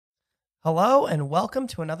Hello and welcome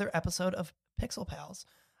to another episode of Pixel Pals.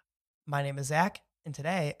 My name is Zach, and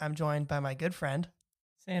today I'm joined by my good friend.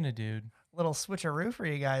 Santa dude, Little switcheroo for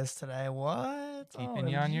you guys today. What? keeping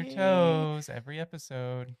you on your OMG. toes every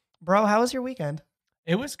episode. Bro, how was your weekend?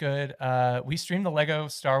 It was good. We streamed the Lego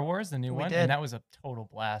Star Wars, the new We one, and did. that was a total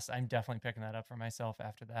blast. I'm definitely picking that up for myself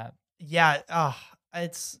after that. Yeah,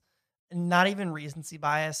 it's not even recency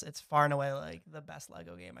bias. It's far and away like the best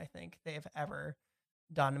Lego game I think they've ever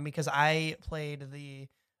done because I played the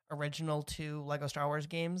original two Lego Star Wars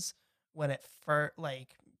games when it first,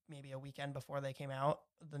 like maybe a weekend before they came out,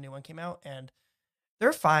 the new one came out, and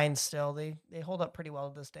they're fine still. They hold up pretty well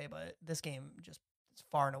to this day, but this game just is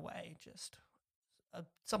far and away just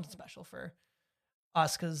something special for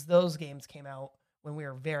us because those games came out when we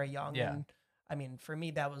were very young, Yeah. and I mean, for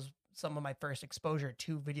me, that was some of my first exposure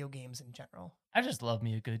to video games in general. I just love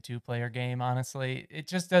me a good two-player game, honestly. It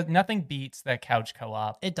just does nothing beats that couch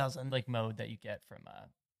co-op It doesn't like mode that you get from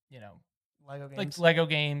you know, Lego like games. Lego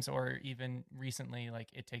games or even recently like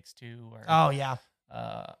It Takes Two or Oh yeah,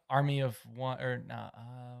 Army of One or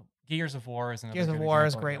Gears of War is another Gears of good War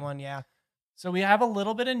is a example. great Yeah. one. Yeah. So we have a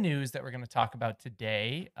little bit of news that we're going to talk about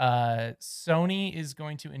today. Sony is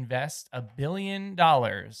going to invest $1 billion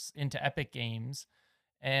into Epic Games,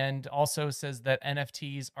 and also says that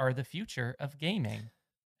NFTs are the future of gaming.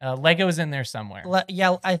 Lego's in there somewhere.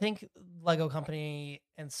 Yeah, I think Lego Company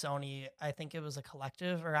and Sony, I think it was a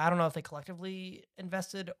collective, or I don't know if they collectively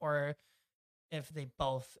invested or if they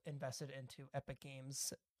both invested into Epic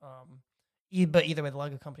Games. But either way, the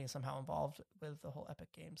Lego Company is somehow involved with the whole Epic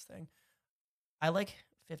Games thing. I like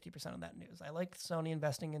 50% of that news. I like Sony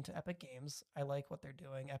investing into Epic Games. I like what they're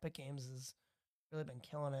doing. Epic Games has really been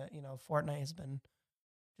killing it. You know, Fortnite has been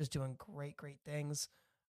just doing great things.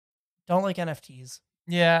 Don't like NFTs.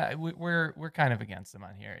 Yeah, we're kind of against them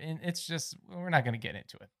on here, and it's just we're not going to get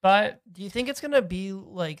into it. But Do you think it's gonna be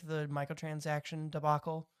like the microtransaction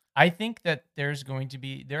debacle? I think that there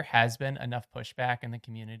has been enough pushback in the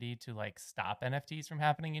community to like stop NFTs from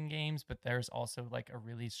happening in games, but there's also like a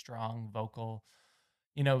really strong vocal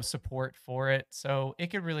support for it. So it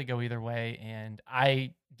could really go either way. And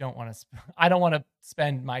I don't want to, I don't want to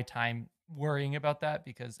spend my time worrying about that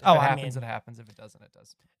because if Oh, it I happens, mean, it happens. If it doesn't, it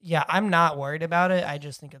doesn't. yeah, I'm not worried about it. I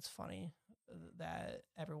just think it's funny that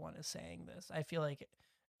everyone is saying this. I feel like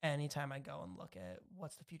anytime I go and look at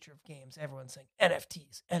what's the future of games, everyone's saying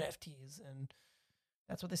NFTs, NFTs, and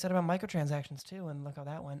that's what they said about microtransactions too. And look how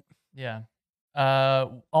that went. Yeah.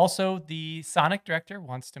 Also, the Sonic director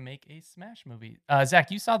wants to make a Smash movie.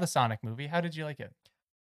 Zach, you saw the Sonic movie. How did you like it?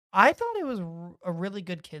 I thought it was a really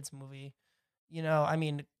good kids movie. You know, I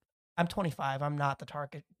mean, I'm 25. I'm not the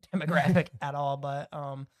target demographic at all, but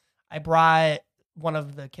I brought one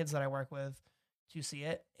of the kids that I work with to see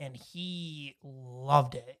it, and he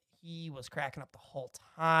loved it. He was cracking up the whole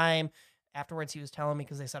time. Afterwards, he was telling me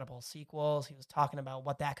because they set up all sequels. He was talking about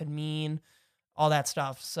what that could mean, all that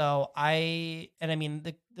stuff. So I mean,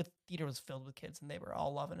 the theater was filled with kids, and they were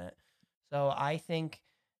all loving it. So I think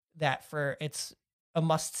that for it's a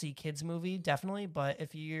must see kids movie, definitely. But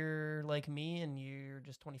if you're like me and you're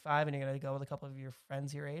just 25 and you're gonna go with a couple of your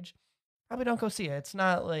friends your age, probably don't go see it. It's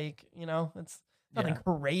not like, it's nothing Yeah.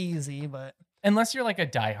 crazy, but Unless you're like a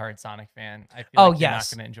diehard Sonic fan, I feel oh like you're not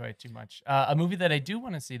yes, going to enjoy it too much. A movie that I do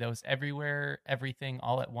want to see though is Everywhere, Everything,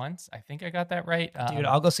 All at Once. I think I got that right. dude,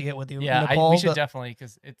 I'll go see it with you, Yeah, we Nicole. should definitely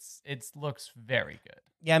because it looks very good.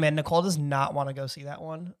 Yeah, man, Nicole does not want to go see that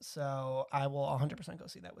one, so I will 100% go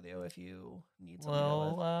see that with you if you need something to go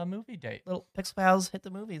with. Little movie date. Little Pixel Pals hit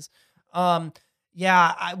the movies. Um,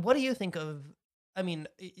 yeah, what do you think of? I mean,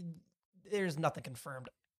 there's nothing confirmed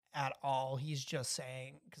at all. He's just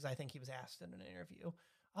saying because I think he was asked in an interview.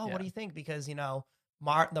 Oh, what Yeah, do you think? Because the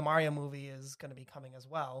Mario movie is going to be coming as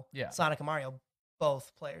well. yeah. Sonic and Mario,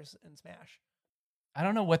 both players in Smash. I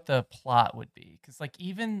don't know what the plot would be because like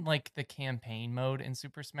even like the campaign mode in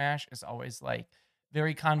Super Smash is always like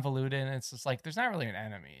very convoluted and it's just like there's not really an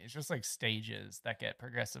enemy. It's just like stages that get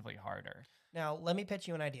progressively harder. Now, let me pitch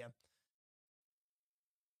you an idea.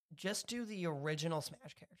 Just do the original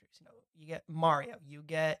Smash characters. You know, you get Mario, you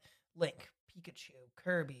get Link, Pikachu,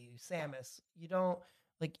 Kirby, Samus. You don't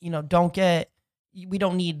don't get. We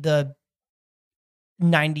don't need the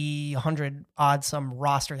 90, 100 odd some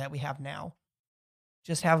roster that we have now.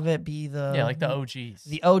 Just have it be Yeah, like the OGs.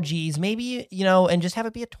 the OGs, maybe, and just have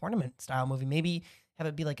it be a tournament style movie. Maybe have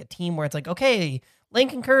it be like a team where it's like, okay,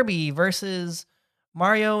 Link and Kirby versus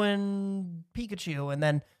Mario and Pikachu, and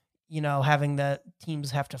then having the teams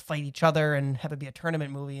have to fight each other and have it be a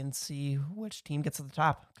tournament movie and see which team gets to the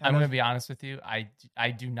top. I'm going to be honest with you.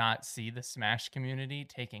 I do not see the Smash community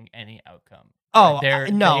taking any outcome Oh,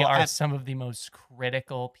 They no, are some of the most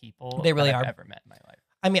critical people they that really I've are. ever met in my life.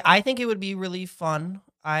 I mean, I think it would be really fun.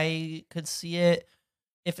 I could see it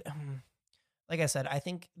if, like I said, I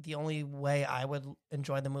think the only way I would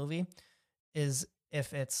enjoy the movie is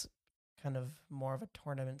if it's kind of more of a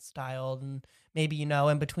tournament style, and maybe,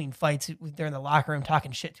 in between fights they're in the locker room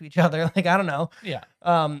talking shit to each other. Like, I don't know. Yeah,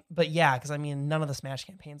 But yeah, because I mean, none of the Smash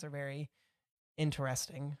campaigns are very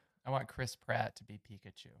interesting. I want Chris Pratt to be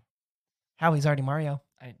Pikachu. How he's already Mario.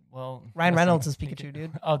 Ryan Listen, Reynolds is Pikachu,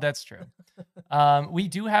 dude. Oh, that's true. We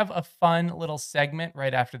do have a fun little segment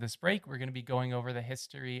right after this break. We're going to be going over the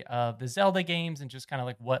history of the Zelda games and just kind of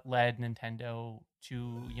like what led Nintendo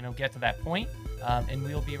to, get to that point. And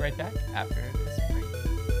we'll be right back after this break.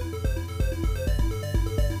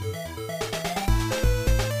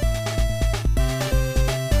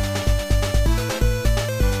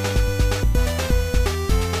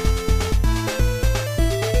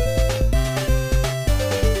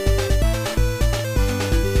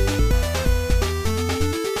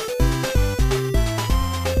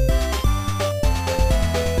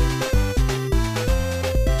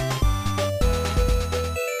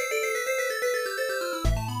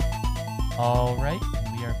 All right,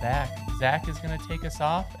 we are back. Zach is going to take us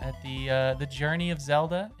off at the journey of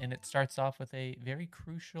Zelda, and it starts off with a very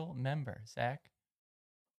crucial member. Zach,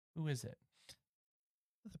 who is it?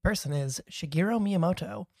 The person is Shigeru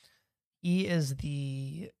Miyamoto. He is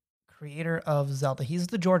the creator of Zelda. He's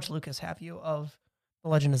the George Lucas, have you, of the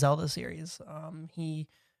Legend of Zelda series. He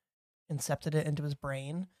incepted it into his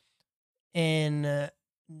brain.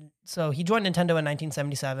 So he joined Nintendo in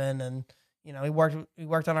 1977, and he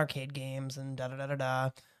worked on arcade games and da da da da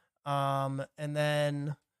da. And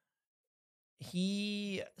then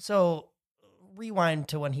rewind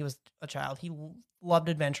to when he was a child. He loved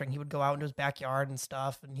adventuring. He would go out into his backyard and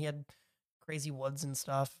stuff, and he had crazy woods and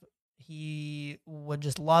stuff. He would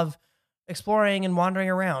just love exploring and wandering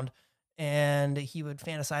around, and he would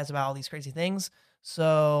fantasize about all these crazy things.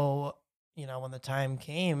 So, when the time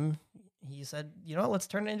came, he said, let's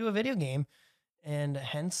turn it into a video game. And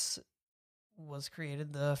hence was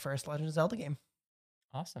created the first Legend of Zelda game.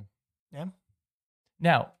 Awesome. Yeah.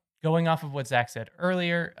 Now, going off of what Zach said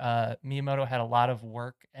earlier, Miyamoto had a lot of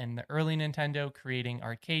work in the early Nintendo creating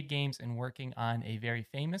arcade games and working on a very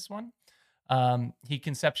famous one. He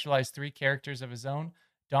conceptualized 3 characters of his own: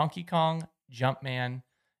 Donkey Kong, Jumpman,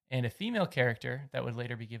 and a female character that would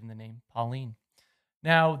later be given the name Pauline.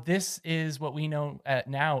 Now, this is what we know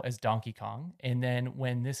now as Donkey Kong. And then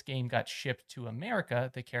when this game got shipped to America,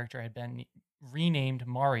 the character had been renamed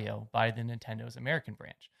Mario by the Nintendo's American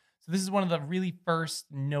branch. So this is one of the really first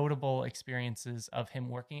notable experiences of him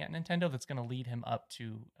working at Nintendo that's going to lead him up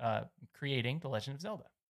to creating The Legend of Zelda.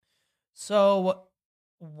 So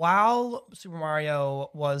while Super Mario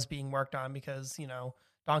was being worked on, because,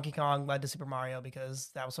 Donkey Kong led to Super Mario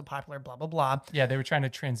because that was so popular, blah, blah, blah. Yeah, they were trying to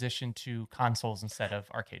transition to consoles instead of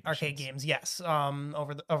arcade games, yes.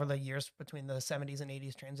 Over the years between the 70s and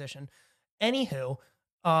 80s transition. Anywho,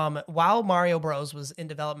 while Mario Bros was in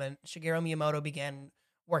development, Shigeru Miyamoto began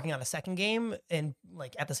working on a second game, and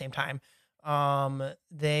like at the same time. So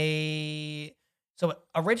it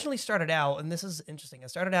originally started out, and this is interesting, it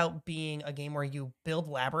started out being a game where you build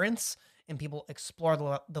labyrinths and people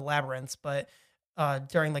explore the labyrinths, but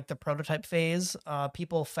during like the prototype phase,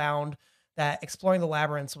 people found that exploring the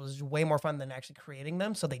labyrinths was way more fun than actually creating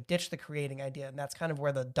them, so they ditched the creating idea, and that's kind of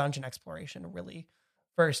where the dungeon exploration really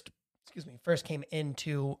first came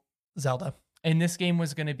into Zelda. And this game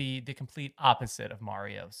was going to be the complete opposite of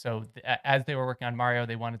Mario. So as they were working on Mario,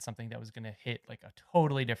 they wanted something that was going to hit like a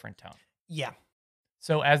totally different tone. Yeah.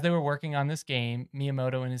 So as they were working on this game,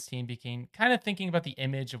 Miyamoto and his team became kind of thinking about the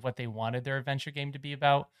image of what they wanted their adventure game to be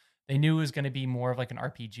about. They knew it was going to be more of like an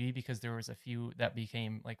RPG because there was a few that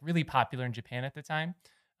became like really popular in Japan at the time.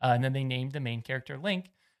 And then they named the main character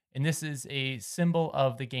Link. And this is a symbol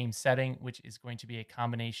of the game setting, which is going to be a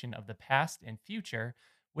combination of the past and future,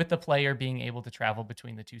 with the player being able to travel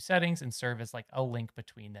between the two settings and serve as like a link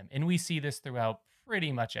between them. And we see this throughout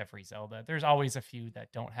pretty much every Zelda. There's always a few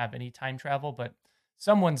that don't have any time travel, but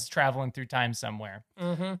someone's traveling through time somewhere.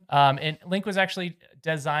 Mm-hmm. And Link was actually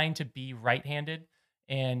designed to be right-handed.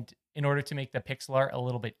 And in order to make the pixel art a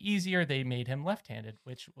little bit easier, they made him left-handed,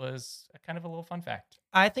 which was kind of a little fun fact.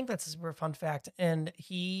 I think that's a super fun fact. And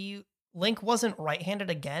Link wasn't right-handed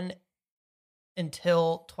again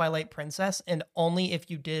until Twilight Princess, and only if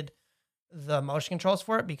you did the motion controls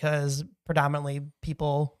for it, because predominantly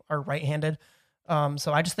people are right-handed.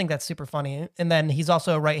 So I just think that's super funny. And then he's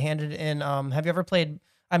also right-handed in, have you ever played,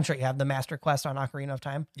 I'm sure you have, the Master Quest on Ocarina of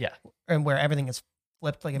Time? Yeah. And where everything is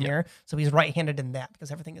flipped like a mirror. So he's right-handed in that because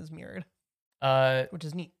everything is mirrored. Uh, which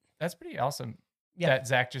is neat. that's pretty awesome Yeah, that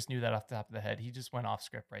Zach just knew that off the top of the head. He just went off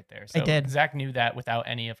script right there. I So did. Zach knew that without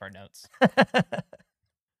any of our notes.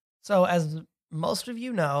 So, as most of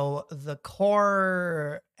you know, the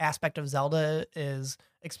core aspect of Zelda is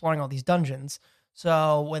exploring all these dungeons.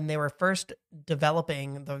 So, when they were first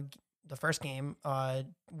developing the first game,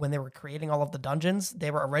 when they were creating all of the dungeons,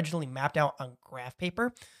 they were originally mapped out on graph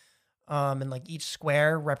paper, and like each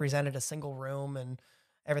square represented a single room, and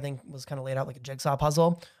everything was kind of laid out like a jigsaw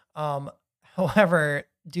puzzle. Um, However,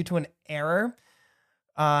 due to an error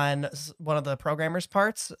on one of the programmer's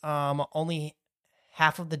parts, only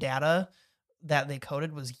half of the data that they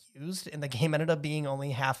coded was used, and the game ended up being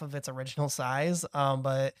only half of its original size.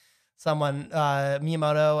 But someone,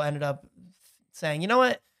 Miyamoto, ended up saying, you know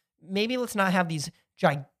what? Maybe let's not have these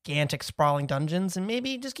gigantic sprawling dungeons, and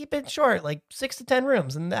maybe just keep it short, like 6 to 10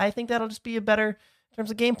 rooms. And I think that'll just be a better in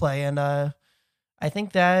terms of gameplay. And I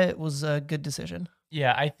think that was a good decision.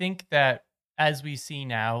 Yeah, I think that as we see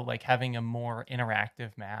now, like having a more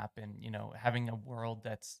interactive map and, having a world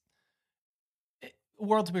a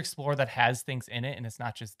world to explore that has things in it and it's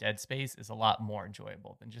not just dead space is a lot more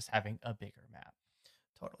enjoyable than just having a bigger map.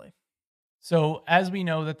 Totally. So, as we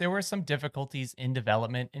know that there were some difficulties in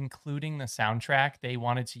development, including the soundtrack, they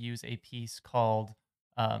wanted to use a piece called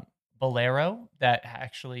um, Bolero that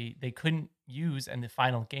actually they couldn't use in the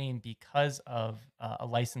final game because of a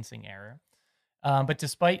licensing error. But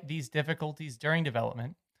despite these difficulties during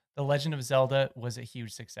development, The Legend of Zelda was a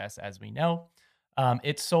huge success, as we know.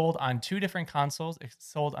 It sold on 2 different consoles. It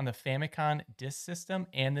sold on the Famicom Disk System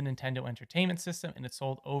and the Nintendo Entertainment System, and it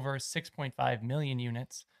sold over 6.5 million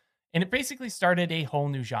units. And it basically started a whole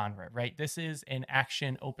new genre, right? This is an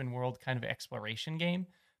action open world kind of exploration game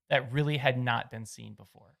that really had not been seen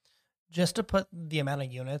before. Just to put the amount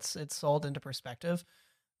of units it sold into perspective,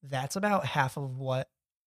 that's about half of what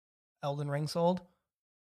Elden Ring sold,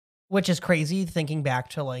 which is crazy thinking back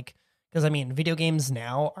to like, because I mean, video games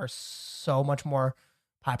now are so much more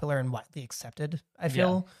popular and widely accepted, I Yeah.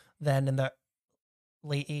 feel, than in the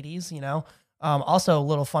late 80s, you know? Also, a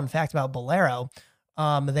little fun fact about Bolero,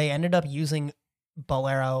 they ended up using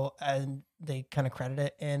Bolero and they kind of credit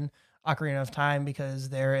it in Ocarina of Time because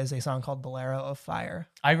there is a song called Bolero of Fire.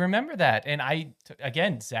 I remember that. And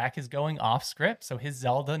again, Zach is going off script, so his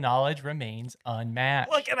Zelda knowledge remains unmatched.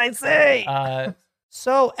 What can I say? Uh,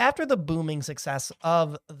 So, after the booming success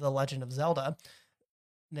of The Legend of Zelda,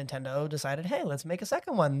 Nintendo decided, hey, let's make a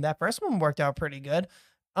second one. That first one worked out pretty good.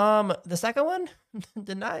 The second one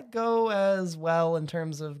did not go as well in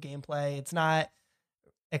terms of gameplay. It's not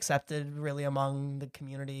accepted really among the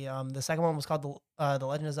community. The second one was called the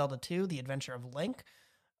Legend of Zelda 2: The Adventure of Link.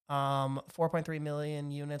 4.3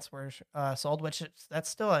 million units were sold, which that's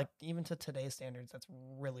still like even to today's standards, that's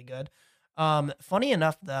really good. Funny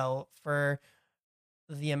enough, though, for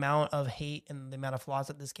the amount of hate and the amount of flaws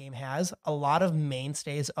that this game has, a lot of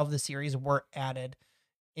mainstays of the series were added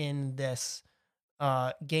in this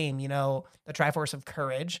game. You know, the Triforce of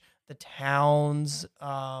Courage, the towns,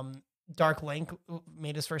 Dark Link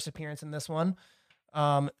made his first appearance in this one.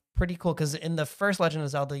 Pretty cool because in the first Legend of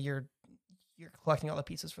Zelda, you're collecting all the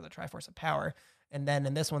pieces for the Triforce of Power, and then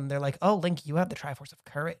in this one, they're like, "Oh, Link, you have the Triforce of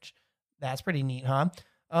Courage." That's pretty neat, huh?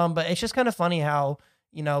 But it's just kind of funny how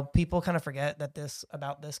people kind of forget that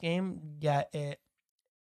about this game, yet it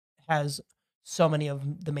has so many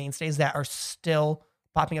of the mainstays that are still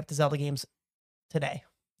popping up to Zelda games today.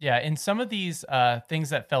 yeah, and some of these things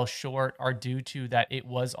that fell short are due to that it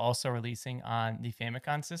was also releasing on the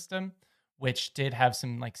Famicom system, which did have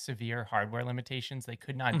some like severe hardware limitations. They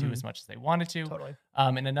could not do as much as they wanted to. Totally.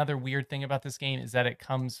 And another weird thing about this game is that it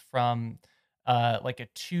comes from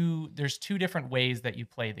there's 2 different ways that you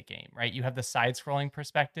play the game, right? You have the side scrolling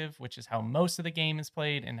perspective, which is how most of the game is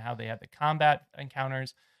played and how they have the combat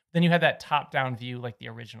encounters. Then you have that top down view like the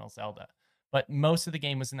original Zelda. But most of the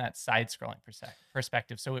game was in that side scrolling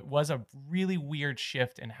perspective. So it was a really weird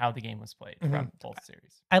shift in how the game was played from both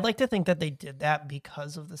series. I'd like to think that they did that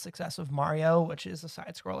because of the success of Mario, which is a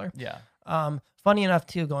side scroller. Yeah. Funny enough,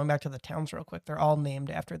 too, going back to the towns real quick, they're all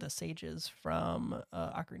named after the sages from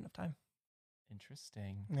Ocarina of Time.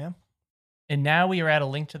 Interesting. Yeah. And now we are at A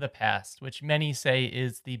Link to the Past, which many say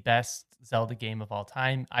is the best Zelda game of all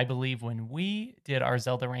time. I believe when we did our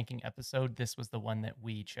Zelda ranking episode, this was the one that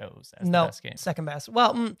we chose as the best game. Second best.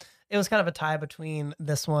 Well, it was kind of a tie between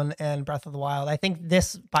this one and Breath of the Wild. I think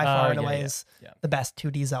this by far and away is the best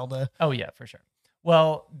 2D Zelda. Oh yeah, for sure.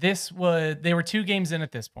 Well, they were 2 games in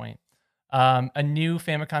at this point. A new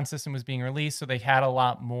Famicom system was being released, so they had a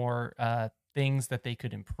lot more things that they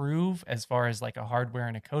could improve as far as like a hardware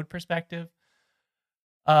and a code perspective.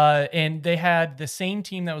 And they had the same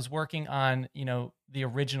team that was working on, the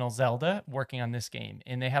original Zelda working on this game.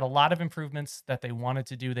 And they had a lot of improvements that they wanted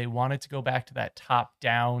to do. They wanted to go back to that top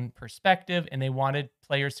down perspective and they wanted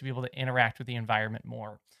players to be able to interact with the environment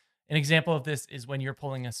more. An example of this is when you're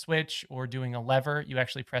pulling a switch or doing a lever, you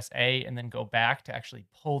actually press A and then go back to actually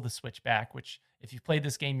pull the switch back, which, if you've played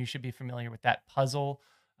this game, you should be familiar with that puzzle,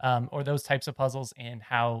 or those types of puzzles, and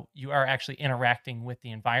how you are actually interacting with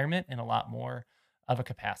the environment in a lot more of a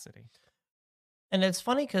capacity. And it's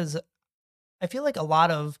funny because I feel like a lot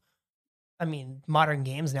of, modern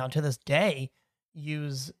games now to this day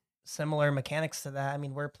use similar mechanics to that. I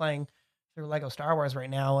mean, we're playing through Lego Star Wars right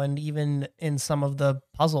now, and even in some of the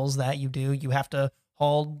puzzles that you do, you have to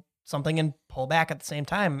hold something and pull back at the same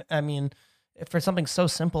time. I mean, for something so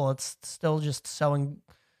simple, it's still just so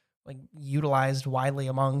utilized widely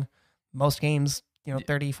among most games,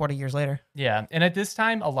 30, 40 years later. Yeah, and at this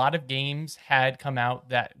time, a lot of games had come out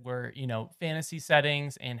that were, fantasy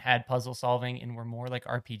settings and had puzzle solving and were more like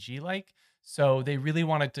RPG like. So they really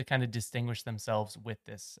wanted to kind of distinguish themselves with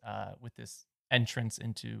this entrance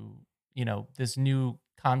into, this new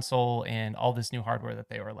console and all this new hardware that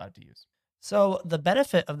they were allowed to use. So the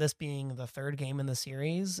benefit of this being the third game in the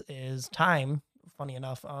series is time. Funny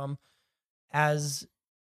enough, as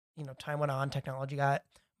time went on, technology got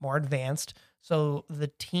more advanced. So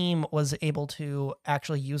the team was able to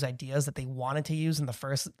actually use ideas that they wanted to use in the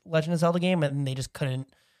first Legend of Zelda game, and they just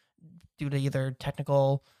couldn't due to either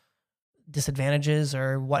technical disadvantages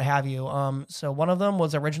or what have you. So one of them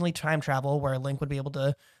was originally time travel, where Link would be able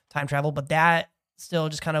to time travel, but that still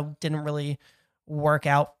just kind of didn't really work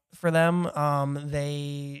out for them.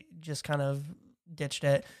 They just kind of ditched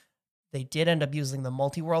it. They did end up using the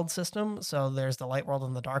multi-world system, so there's the light world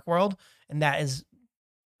and the dark world, and that is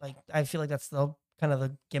I feel like that's the kind of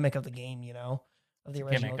the gimmick of the game, of the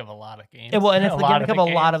original. Gimmick of a lot of games. Well, and it's A the lot gimmick of of the a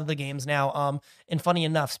games. lot of the games now. And funny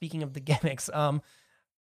enough, speaking of the gimmicks,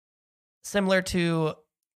 similar to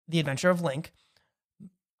the Adventure of Link,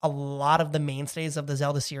 a lot of the mainstays of the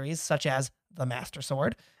Zelda series, such as the Master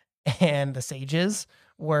Sword and the Sages,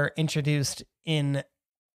 were introduced in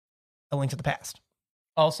A Link to the Past.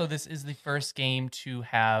 Also, this is the first game to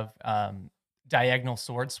have diagonal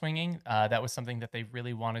sword swinging. That was something that they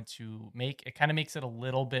really wanted to make. It kind of makes it a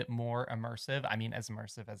little bit more immersive. I mean, as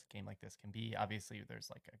immersive as a game like this can be. Obviously, there's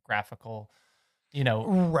like a graphical, you know,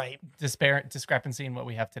 Right. discrepancy in what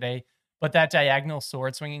we have today. But that diagonal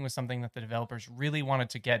sword swinging was something that the developers really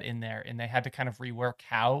wanted to get in there, and they had to kind of rework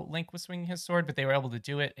how Link was swinging his sword, but they were able to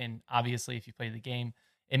do it. And obviously, if you play the game,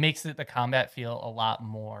 it makes the combat feel a lot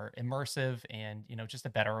more immersive and, just a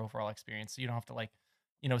better overall experience. So you don't have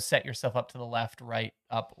to set yourself up to the left, right,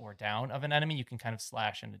 up, or down of an enemy. You can kind of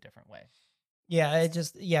slash in a different way. Yeah,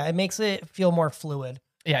 it makes it feel more fluid.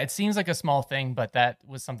 Yeah, it seems like a small thing, but that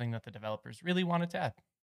was something that the developers really wanted to add.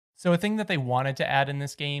 So a thing that they wanted to add in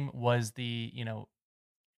this game was the,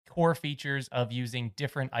 core features of using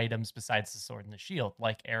different items besides the sword and the shield,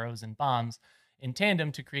 like arrows and bombs, in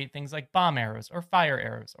tandem to create things like bomb arrows or fire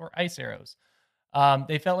arrows or ice arrows.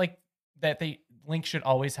 They felt like that Link should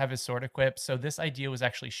always have his sword equipped, so this idea was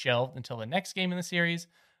actually shelved until the next game in the series.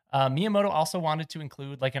 Miyamoto also wanted to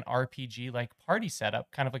include like an RPG like party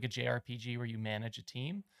setup, kind of like a JRPG where you manage a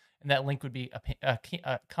team, and that Link would be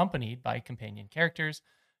accompanied by companion characters.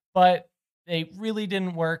 But they really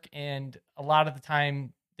didn't work, and a lot of the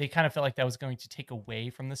time they kind of felt like that was going to take away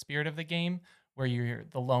from the spirit of the game, where you're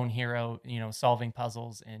the lone hero, solving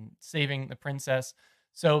puzzles and saving the princess.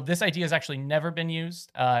 So this idea has actually never been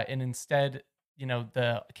used, and instead,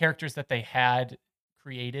 the characters that they had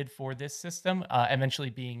created for this system eventually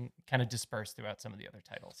being kind of dispersed throughout some of the other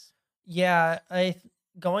titles. Yeah,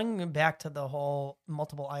 going back to the whole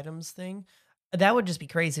multiple items thing, that would just be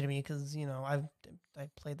crazy to me because I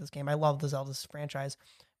played this game. I love the Zelda franchise,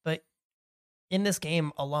 but in this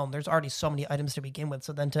game alone, there's already so many items to begin with.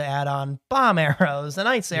 So then to add on bomb arrows and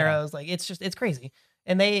ice Yeah. arrows, it's crazy.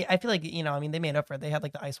 And I feel like they made up for it. They had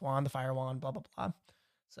like the ice wand, the fire wand, blah blah blah.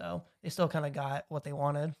 So they still kind of got what they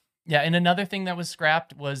wanted. Yeah, and another thing that was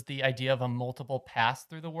scrapped was the idea of a multiple pass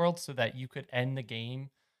through the world so that you could end the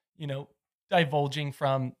game, you know, divulging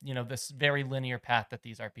from, this very linear path that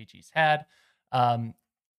these RPGs had. Um,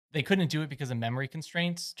 they couldn't do it because of memory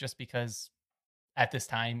constraints, just because at this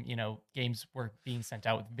time, games were being sent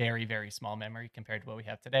out with very, very small memory compared to what we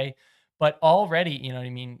have today. But already, you know what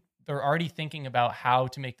I mean? They're already thinking about how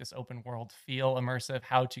to make this open world feel immersive,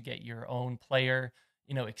 how to get your own player,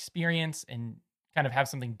 experience and kind of have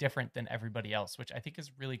something different than everybody else, which I think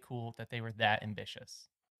is really cool that they were that ambitious.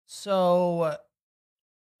 So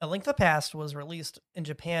A Link to the Past was released in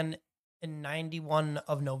Japan in 91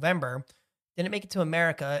 of November, Didn't make it to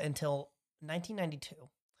America until 1992.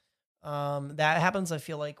 That happens, I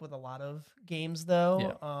feel like, with a lot of games, Yeah.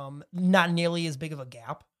 though. Not nearly as big of a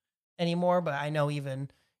gap anymore, but I know even,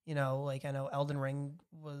 like I know Elden Ring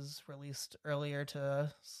was released earlier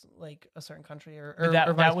to like a certain country or, But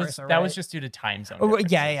or, or vice versa, that was right? just due to time zone Oh, yeah,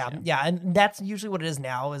 differences. yeah, Yeah. yeah, and that's usually what it is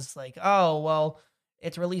now. Is like, oh, well,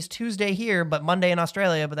 it's released Tuesday here, but Monday in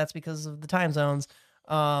Australia, but that's because of the time zones.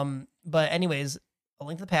 But anyways, A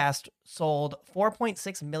Link to the Past sold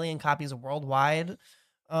 4.6 million copies worldwide,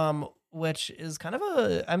 which is kind of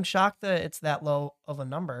I'm shocked that it's that low of a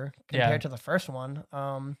number Yeah. compared to the first one.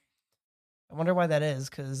 I wonder why that is,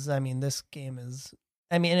 because I mean, this game is,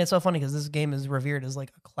 I mean, and it's so funny because this game is revered as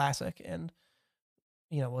like a classic and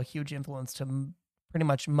a huge influence to pretty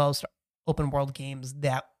much most open world games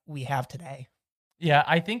that we have today. Yeah,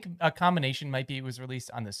 I think a combination might be it was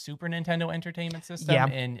released on the Super Nintendo Entertainment System, Yeah.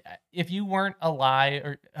 and if you weren't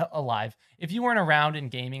alive, if you weren't around in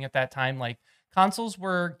gaming at that time, like consoles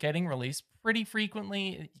were getting released pretty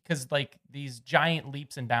frequently because like these giant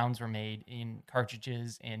leaps and bounds were made in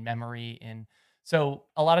cartridges and memory, and so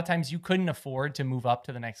a lot of times you couldn't afford to move up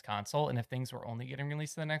to the next console, and if things were only getting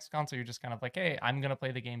released to the next console, you're just kind of like, hey, I'm gonna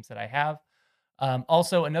play the games that I have.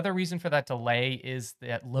 Also, another reason for that delay is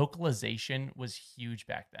that localization was huge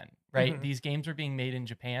back then, right? Hmm. These games were being made in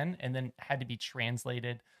Japan and then had to be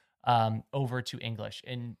translated over to English.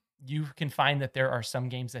 And you can find that there are some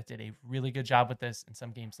games that did a really good job with this, and some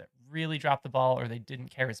games that really dropped the ball or they didn't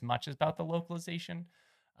care as much about the localization.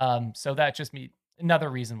 So that just me another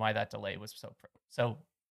reason why that delay was so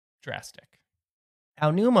drastic.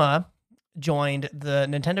 Aonuma joined the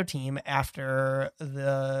Nintendo team after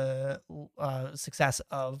the success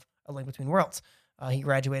of A Link Between Worlds. He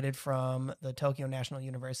graduated from the Tokyo National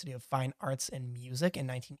University of Fine Arts and Music in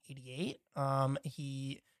 1988.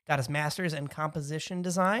 He got his master's in composition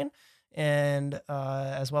design, and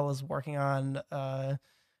as well as working on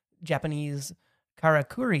Japanese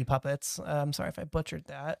karakuri puppets. I'm sorry if I butchered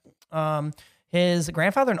that. Um, his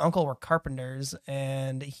grandfather and uncle were carpenters,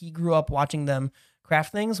 and he grew up watching them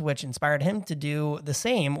craft things, which inspired him to do the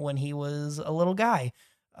same when he was a little guy.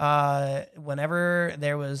 Whenever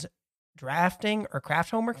there was drafting or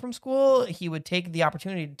craft homework from school, he would take the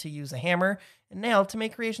opportunity to use a hammer and nail to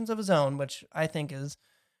make creations of his own, which I think is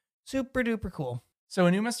super duper cool. So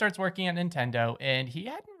Enuma starts working at Nintendo, and he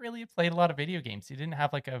hadn't really played a lot of video games. He didn't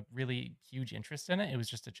have like a really huge interest in it. It was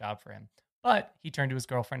just a job for him. But he turned to his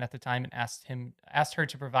girlfriend at the time and asked her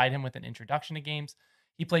to provide him with an introduction to games.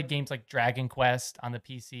 He played games like Dragon Quest on the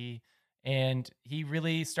PC, and he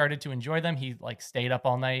really started to enjoy them. He like stayed up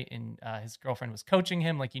all night, and his girlfriend was coaching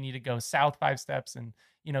him like you need to go south 5 steps, and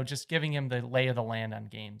just giving him the lay of the land on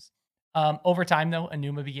games. Over time, though,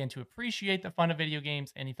 Anuma began to appreciate the fun of video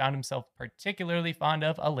games, and he found himself particularly fond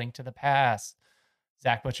of A Link to the Past.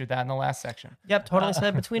 Zach butchered that in the last section. Yep, totally Uh,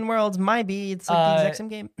 said Between Worlds, might be. It's like the uh, exact same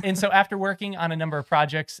game. and so, after working on a number of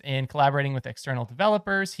projects and collaborating with external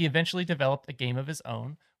developers, he eventually developed a game of his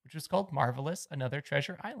own, which was called Marvelous Another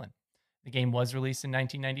Treasure Island. The game was released in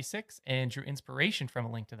 1996 and drew inspiration from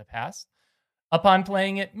A Link to the Past. Upon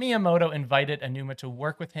playing it, Miyamoto invited Anuma to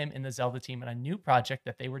work with him in the Zelda team on a new project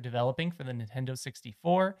that they were developing for the Nintendo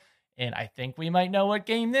 64. And I think we might know what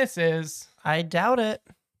game this is. I doubt it.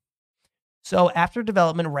 So, after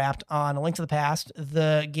development wrapped on A Link to the Past,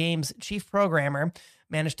 the game's chief programmer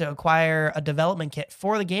managed to acquire a development kit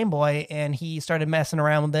for the Game Boy, and he started messing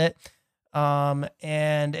around with it.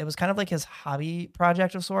 And it was kind of like his hobby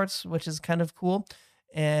project of sorts, which is kind of cool.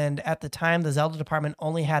 And at the time, the Zelda department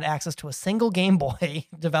only had access to a single Game Boy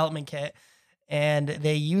development kit, and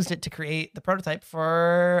they used it to create the prototype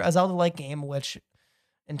for a Zelda-like game, which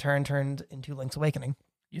in turn turned into Link's Awakening.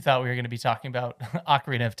 You thought we were going to be talking about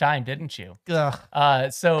Ocarina of Time, didn't you?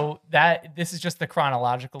 Ugh. So that this is just the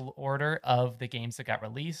chronological order of the games that got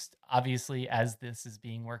released. Obviously, as this is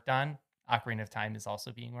being worked on, Ocarina of Time is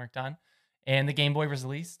also being worked on, and the Game Boy was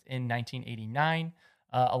released in 1989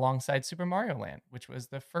 alongside Super Mario Land, which was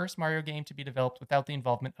the first Mario game to be developed without the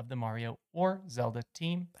involvement of the Mario or Zelda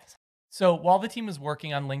team. So while the team was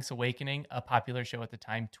working on Link's Awakening, a popular show at the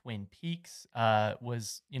time, Twin Peaks,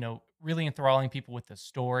 was really enthralling people with the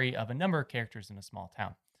story of a number of characters in a small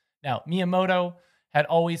town. Now Miyamoto had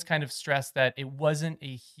always kind of stressed that it wasn't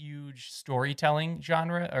a huge storytelling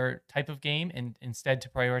genre or type of game, and instead to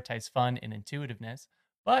prioritize fun and intuitiveness.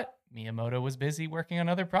 But Miyamoto was busy working on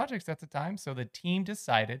other projects at the time, so the team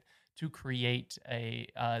decided to create a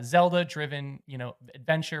Zelda-driven,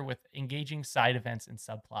 adventure with engaging side events and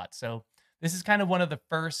subplots. So this is kind of one of the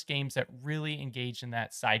first games that really engaged in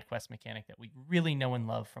that side quest mechanic that we really know and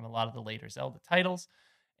love from a lot of the later Zelda titles.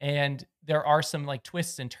 And there are some like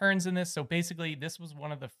twists and turns in this. So basically, this was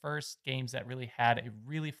one of the first games that really had a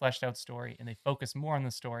really fleshed out story, and they focused more on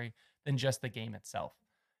the story than just the game itself.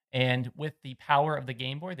 And with the power of the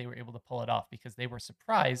Game Boy, they were able to pull it off because they were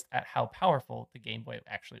surprised at how powerful the Game Boy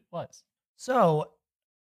actually was. So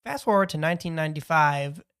fast forward to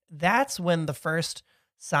 1995. That's when the first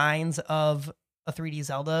signs of a 3D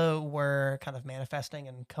Zelda were kind of manifesting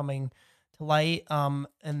and coming to light.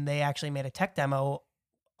 And they actually made a tech demo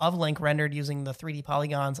of Link rendered using the 3D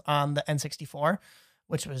polygons on the N64,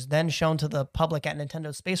 which was then shown to the public at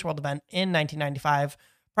Nintendo's Space World event in 1995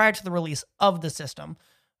 prior to the release of the system.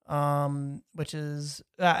 Which is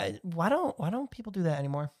why don't people do that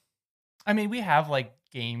anymore? I mean, we have like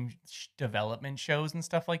development shows and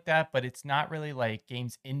stuff like that, but it's not really like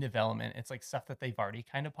games in development. It's like stuff that they've already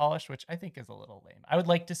kind of polished, which I think is a little lame. I would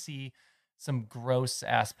like to see some gross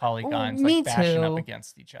ass polygons me like bashing up too.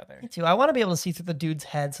 against each other. Me too. I want to be able to see through the dude's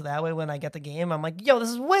head, so that way when I get the game, I'm like, yo, this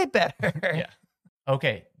is way better. Yeah.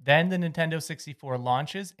 Okay, then the Nintendo 64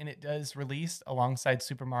 launches and it does release alongside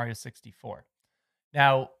Super Mario 64.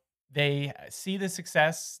 Now, they see the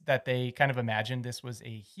success that they kind of imagined. This was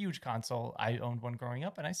a huge console. I owned one growing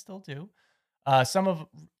up, and I still do. Some of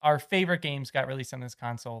our favorite games got released on this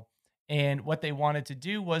console. And what they wanted to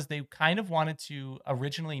do was they kind of wanted to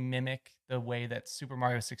originally mimic the way that Super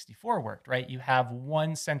Mario 64 worked, right? You have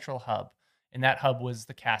one central hub, and that hub was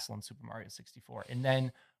the castle in Super Mario 64. And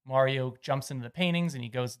then Mario jumps into the paintings and he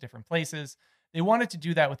goes to different places. They wanted to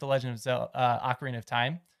do that with The Legend of Zelda, Ocarina of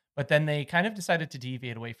Time. But then they kind of decided to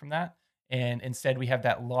deviate away from that. And instead, we have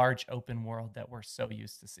that large open world that we're so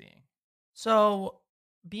used to seeing. So,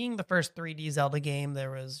 being the first 3D Zelda game,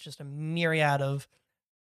 there was just a myriad of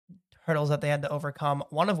hurdles that they had to overcome.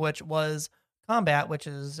 One of which was combat, which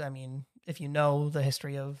is, I mean, if you know the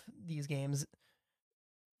history of these games,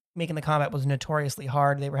 making the combat was notoriously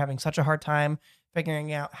hard. They were having such a hard time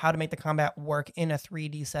figuring out how to make the combat work in a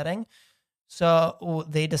 3D setting. So,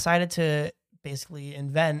 they decided to basically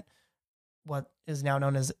invent what is now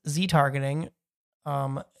known as Z targeting,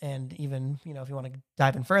 and even if you want to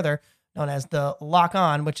dive in further, known as the lock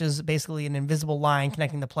on, which is basically an invisible line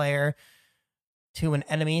connecting the player to an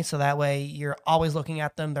enemy, so that way you're always looking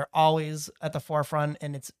at them, they're always at the forefront,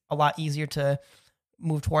 and it's a lot easier to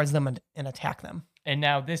move towards them and attack them. And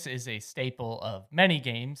now this is a staple of many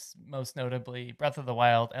games, most notably Breath of the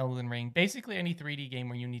Wild, Elden Ring, basically any 3D game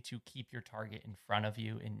where you need to keep your target in front of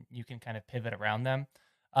you and you can kind of pivot around them.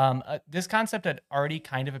 This concept had already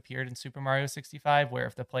kind of appeared in Super Mario 65, where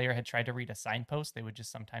if the player had tried to read a signpost, they would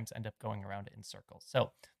just sometimes end up going around it in circles.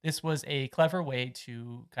 So this was a clever way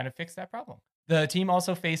to kind of fix that problem. The team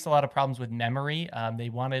also faced a lot of problems with memory. They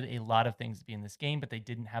wanted a lot of things to be in this game, but they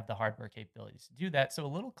didn't have the hardware capabilities to do that. So a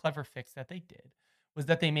little clever fix that they did was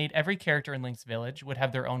that they made every character in Link's Village would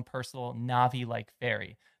have their own personal Navi-like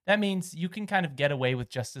fairy. That means you can kind of get away with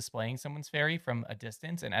just displaying someone's fairy from a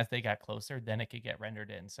distance, and as they got closer, then it could get rendered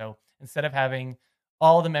in. So instead of having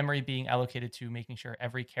all the memory being allocated to making sure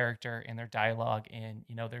every character and their dialogue and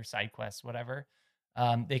their side quests, whatever,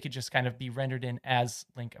 they could just kind of be rendered in as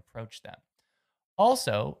Link approached them.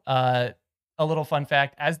 Also, a little fun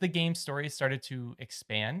fact: as the game story started to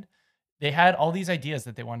expand, they had all these ideas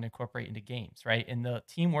that they wanted to incorporate into games, right? And the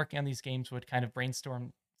team working on these games would kind of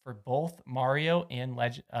brainstorm for both Mario and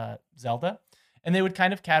Zelda. And they would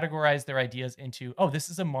kind of categorize their ideas into, oh, this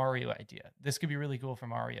is a Mario idea. This could be really cool for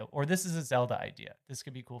Mario. Or this is a Zelda idea. This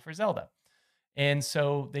could be cool for Zelda. And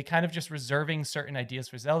so they kind of just reserving certain ideas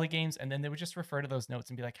for Zelda games. And then they would just refer to those notes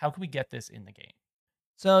and be like, how can we get this in the game?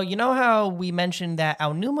 So, you know how we mentioned that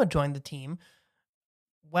Aonuma joined the team?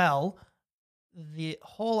 Well,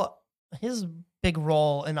 his big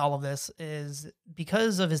role in all of this is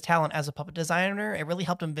because of his talent as a puppet designer. It really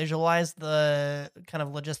helped him visualize the kind of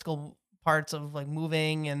logistical parts of like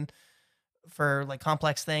moving and for like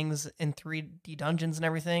complex things in 3D dungeons and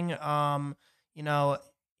everything.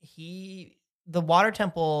 The water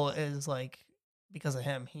temple is like because of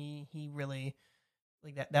him. He really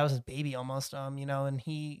like that was his baby almost. And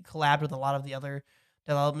he collabed with a lot of the other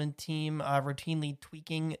development team, routinely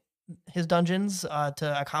tweaking his dungeons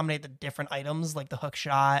to accommodate the different items like the hook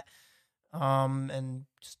shot, and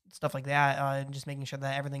just stuff like that, and just making sure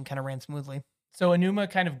that everything kind of ran smoothly. So Anuma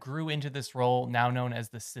kind of grew into this role now known as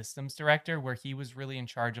the systems director, where he was really in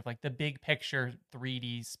charge of like the big picture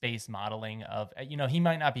 3D space modeling of, he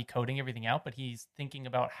might not be coding everything out, but he's thinking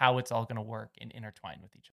about how it's all going to work and intertwine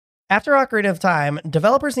with each other. After Ocarina of Time,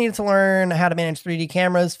 developers needed to learn how to manage 3D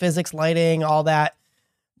cameras, physics, lighting, all that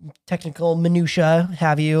technical minutia,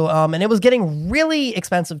 have you. And it was getting really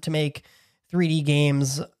expensive to make 3D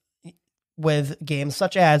games with games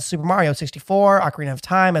such as Super Mario 64, Ocarina of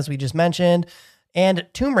Time, as we just mentioned, and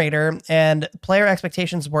Tomb Raider, and player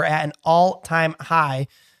expectations were at an all-time high.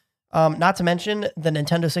 Not to mention the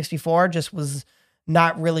Nintendo 64 just was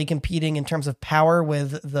not really competing in terms of power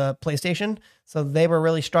with the PlayStation. So they were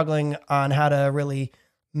really struggling on how to really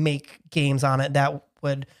make games on it that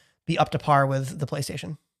would be up to par with the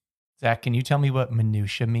PlayStation. Zach, can you tell me what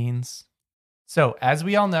minutia means? So, as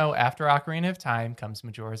we all know, after Ocarina of Time comes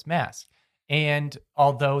Majora's Mask. And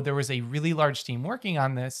although there was a really large team working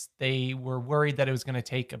on this, they were worried that it was going to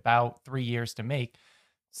take about 3 years to make.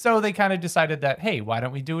 So they kind of decided that, hey, why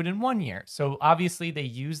don't we do it in 1 year? So obviously they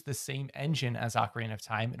used the same engine as Ocarina of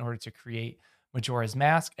Time in order to create Majora's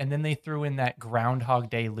Mask. And then they threw in that Groundhog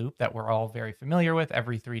Day loop that we're all very familiar with.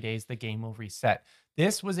 Every 3 days, the game will reset.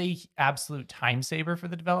 This was a absolute time saver for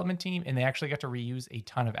the development team, and they actually got to reuse a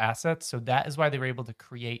ton of assets. So that is why they were able to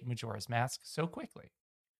create Majora's Mask so quickly.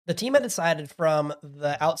 The team had decided from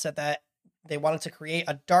the outset that they wanted to create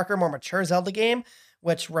a darker, more mature Zelda game,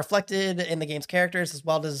 which reflected in the game's characters as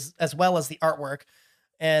well as the artwork.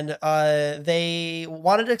 And they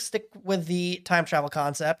wanted to stick with the time travel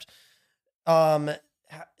concept.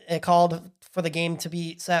 It called for the game to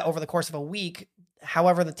be set over the course of a week.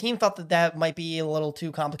 However, the team felt that that might be a little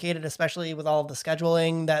too complicated, especially with all of the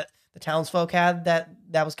scheduling that the townsfolk had.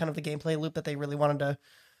 That was kind of the gameplay loop that they really wanted to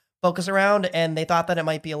focus around, and they thought that it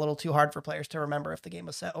might be a little too hard for players to remember if the game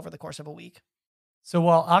was set over the course of a week. So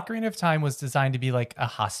while Ocarina of Time was designed to be like a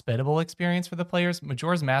hospitable experience for the players,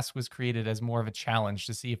 Majora's Mask was created as more of a challenge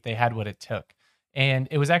to see if they had what it took. And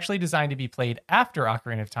it was actually designed to be played after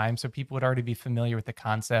Ocarina of Time, so people would already be familiar with the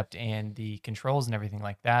concept and the controls and everything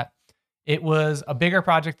like that. It was a bigger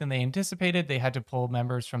project than they anticipated. They had to pull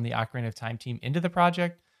members from the Ocarina of Time team into the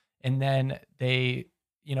project, and then they,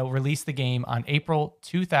 released the game on April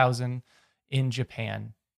 2000 in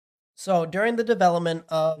Japan. So during the development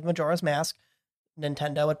of Majora's Mask,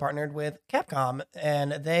 Nintendo had partnered with Capcom,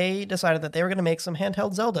 and they decided that they were going to make some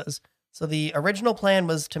handheld Zeldas. So the original plan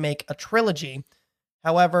was to make a trilogy.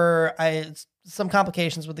 However, some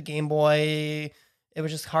complications with the Game Boy. It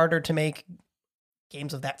was just harder to make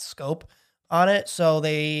games of that scope on it. So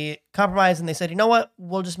they compromised and they said, you know what?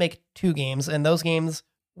 We'll just make 2 games. And those games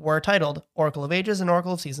were titled Oracle of Ages and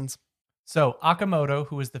Oracle of Seasons. So Akamoto,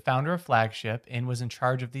 who was the founder of Flagship and was in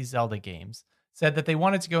charge of these Zelda games, said that they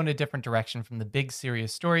wanted to go in a different direction from the big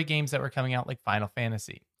serious story games that were coming out like Final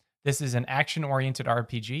Fantasy. This is an action-oriented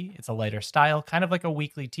RPG. It's a lighter style, kind of like a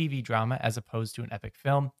weekly TV drama as opposed to an epic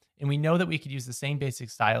film. And we know that we could use the same basic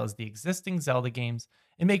style as the existing Zelda games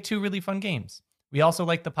and make 2 really fun games. We also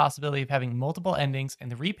like the possibility of having multiple endings and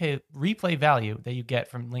the replay value that you get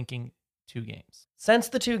from linking 2 games. Since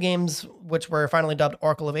the 2 games, which were finally dubbed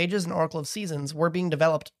Oracle of Ages and Oracle of Seasons, were being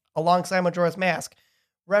developed alongside Majora's Mask,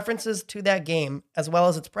 references to that game, as well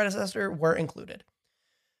as its predecessor, were included.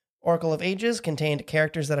 Oracle of Ages contained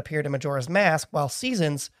characters that appeared in Majora's Mask, while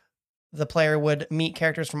Seasons, the player would meet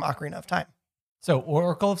characters from Ocarina of Time. So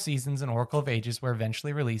Oracle of Seasons and Oracle of Ages were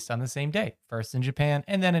eventually released on the same day, first in Japan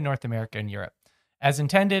and then in North America and Europe. As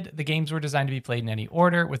intended, the games were designed to be played in any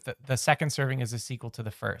order, with the second serving as a sequel to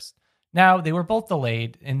the first. Now, they were both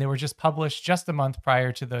delayed, and they were just published just a month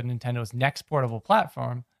prior to the Nintendo's next portable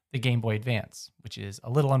platform, the Game Boy Advance, which is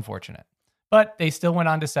a little unfortunate. But they still went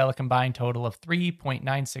on to sell a combined total of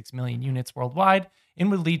 3.96 million units worldwide,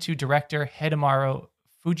 and would lead to director Hidemaru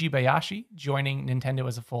Fujibayashi joining Nintendo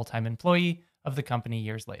as a full-time employee of the company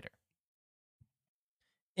years later.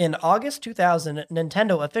 In August 2000,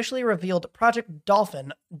 Nintendo officially revealed Project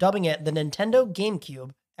Dolphin, dubbing it the Nintendo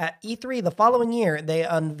GameCube. At E3 the following year, they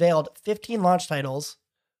unveiled 15 launch titles,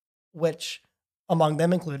 which among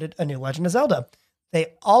them included a new Legend of Zelda.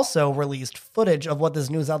 They also released footage of what this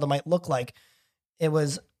new Zelda might look like. It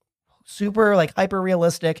was super hyper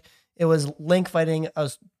realistic. It was Link fighting a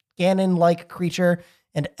Ganon-like creature,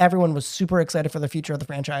 and everyone was super excited for the future of the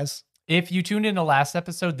franchise. If you tuned in to last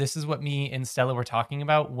episode, this is what me and Stella were talking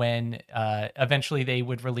about when eventually they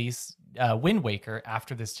would release Wind Waker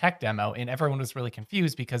after this tech demo, and everyone was really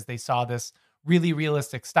confused because they saw this really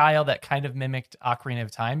realistic style that kind of mimicked Ocarina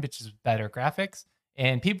of Time, which is better graphics,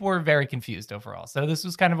 and people were very confused overall. So this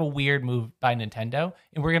was kind of a weird move by Nintendo,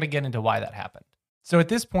 and we're going to get into why that happened. So at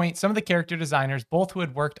this point, some of the character designers, both who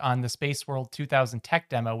had worked on the Space World 2000 tech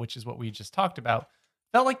demo, which is what we just talked about,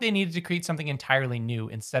 felt like they needed to create something entirely new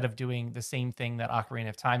instead of doing the same thing that Ocarina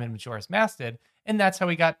of Time and Majora's Mask did, and that's how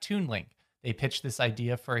we got Toon Link. They pitched this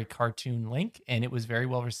idea for a cartoon Link, and it was very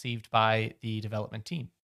well received by the development team.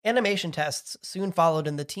 Animation tests soon followed,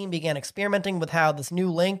 and the team began experimenting with how this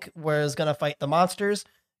new Link was going to fight the monsters.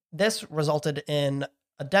 This resulted in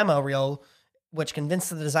a demo reel which convinced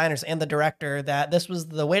the designers and the director that this was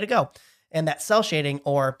the way to go, and that cell shading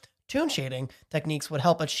or toon shading techniques would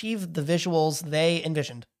help achieve the visuals they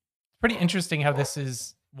envisioned. Pretty interesting how this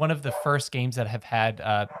is one of the first games that have had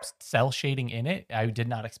cell shading in it. I did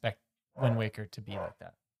not expect Wind Waker to be like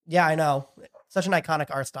that. Yeah, I know. Such an iconic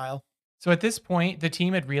art style. So at this point, the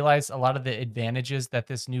team had realized a lot of the advantages that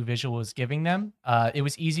this new visual was giving them. It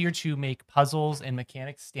was easier to make puzzles and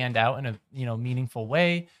mechanics stand out in a meaningful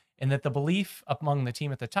way, and that the belief among the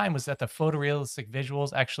team at the time was that the photorealistic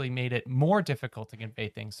visuals actually made it more difficult to convey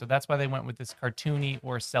things. So that's why they went with this cartoony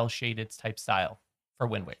or cell shaded type style for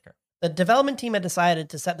Wind Waker. The development team had decided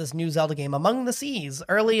to set this new Zelda game among the seas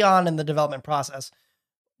early on in the development process.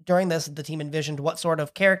 During this, the team envisioned what sort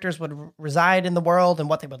of characters would reside in the world and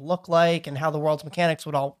what they would look like and how the world's mechanics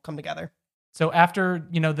would all come together. So after,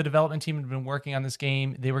 the development team had been working on this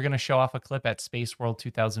game, they were going to show off a clip at Space World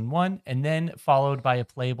 2001 and then followed by a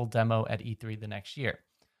playable demo at E3 the next year.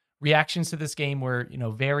 Reactions to this game were,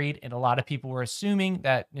 varied, and a lot of people were assuming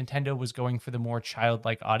that Nintendo was going for the more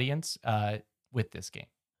childlike audience with this game.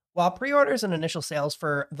 While pre-orders and initial sales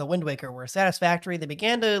for The Wind Waker were satisfactory, they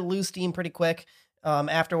began to lose steam pretty quick.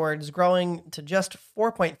 Afterwards, growing to just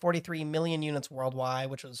 4.43 million units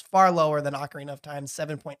worldwide, which was far lower than Ocarina of Time's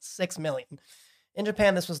 7.6 million. In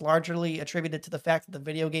Japan, this was largely attributed to the fact that the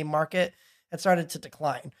video game market had started to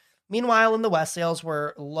decline. Meanwhile, in the West, sales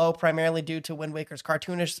were low primarily due to Wind Waker's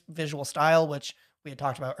cartoonish visual style, which we had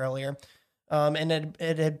talked about earlier, and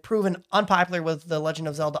it had proven unpopular with the Legend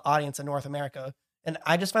of Zelda audience in North America. And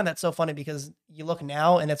I just find that so funny because you look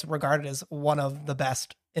now and it's regarded as one of the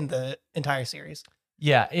best in the entire series.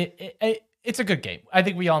 Yeah, it's a good game. I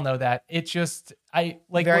think we all know that. It's just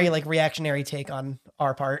very reactionary take on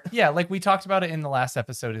our part. Yeah, like we talked about it in the last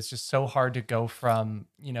episode. It's just so hard to go from,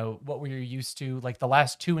 what we were used to, like the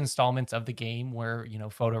last two installments of the game were,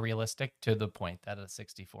 photorealistic to the point that a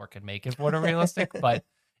 64 could make it photorealistic. But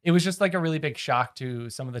it was just like a really big shock to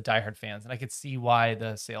some of the diehard fans, and I could see why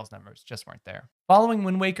the sales numbers just weren't there. Following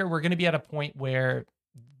Wind Waker, we're going to be at a point where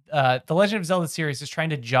the Legend of Zelda series is trying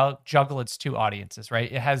to juggle its two audiences,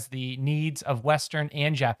 right? It has the needs of Western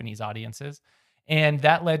and Japanese audiences, and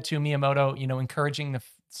that led to Miyamoto, encouraging the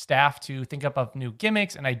staff to think up of new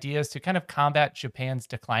gimmicks and ideas to kind of combat Japan's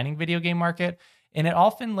declining video game market. And it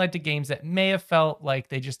often led to games that may have felt like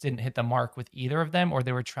they just didn't hit the mark with either of them, or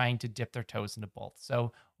they were trying to dip their toes into both.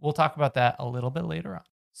 So we'll talk about that a little bit later on.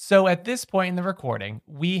 So at this point in the recording,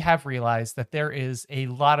 we have realized that there is a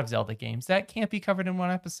lot of Zelda games that can't be covered in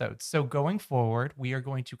one episode. So going forward, we are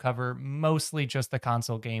going to cover mostly just the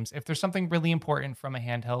console games. If there's something really important from a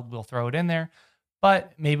handheld, we'll throw it in there.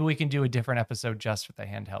 But maybe we can do a different episode just for the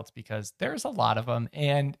handhelds because there's a lot of them.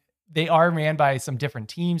 And they are ran by some different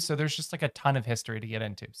teams, so there's just like a ton of history to get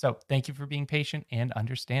into. So thank you for being patient and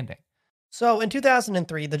understanding. So in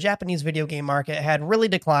 2003, the Japanese video game market had really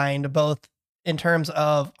declined both in terms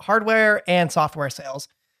of hardware and software sales.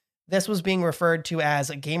 This was being referred to as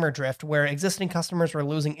a gamer drift, where existing customers were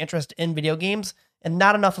losing interest in video games and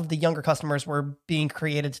not enough of the younger customers were being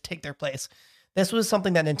created to take their place. This was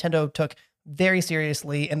something that Nintendo took very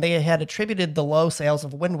seriously, and they had attributed the low sales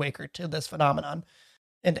of Wind Waker to this phenomenon.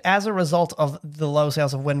 And as a result of the low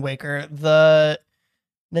sales of Wind Waker, the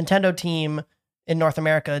Nintendo team in North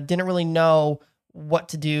America didn't really know what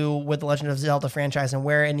to do with the Legend of Zelda franchise and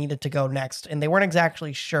where it needed to go next. And they weren't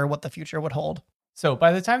exactly sure what the future would hold. So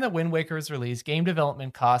by the time that Wind Waker was released, game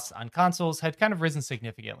development costs on consoles had kind of risen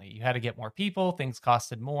significantly. You had to get more people, things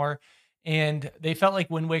costed more. And they felt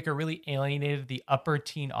like Wind Waker really alienated the upper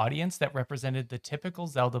teen audience that represented the typical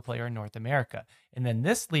Zelda player in North America. And then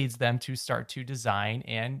this leads them to start to design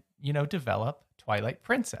and, develop Twilight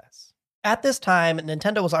Princess. At this time,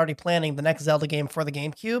 Nintendo was already planning the next Zelda game for the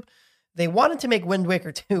GameCube. They wanted to make Wind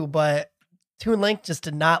Waker 2, but Toon Link just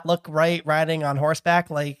did not look right riding on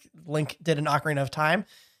horseback like Link did in Ocarina of Time.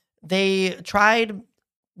 They tried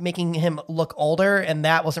making him look older, and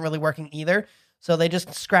that wasn't really working either. So they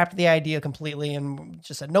just scrapped the idea completely and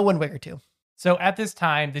just said, no Wind Waker 2. So at this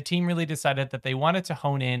time, the team really decided that they wanted to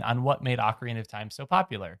hone in on what made Ocarina of Time so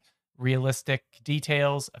popular. Realistic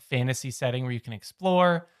details, a fantasy setting where you can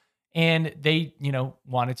explore, and they,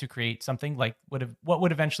 wanted to create something like what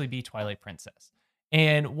would eventually be Twilight Princess.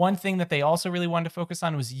 And one thing that they also really wanted to focus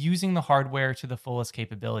on was using the hardware to the fullest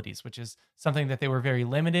capabilities, which is something that they were very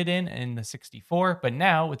limited in the 64. But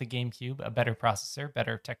now with the GameCube, a better processor,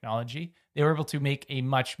 better technology, they were able to make a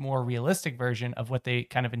much more realistic version of what they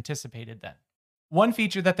kind of anticipated then. One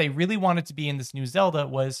feature that they really wanted to be in this new Zelda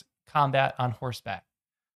was combat on horseback.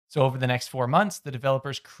 So over the next 4 months, the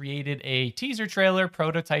developers created a teaser trailer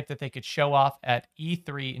prototype that they could show off at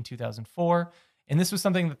E3 in 2004. And this was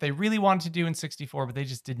something that they really wanted to do in 64, but they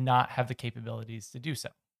just did not have the capabilities to do so.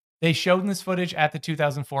 They showed this footage at the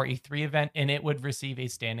 2004 E3 event, and it would receive a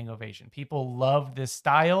standing ovation. People loved this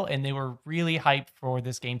style, and they were really hyped for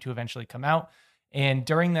this game to eventually come out. And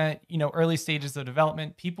during the early stages of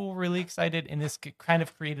development, people were really excited, and this kind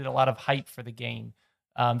of created a lot of hype for the game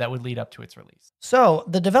that would lead up to its release. So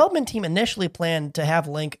the development team initially planned to have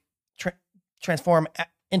Link transform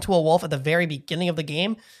into a wolf at the very beginning of the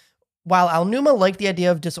game, while Aonuma liked the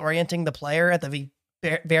idea of disorienting the player at the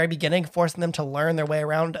very beginning, forcing them to learn their way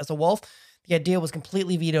around as a wolf. The idea was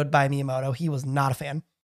completely vetoed by Miyamoto. He was not a fan.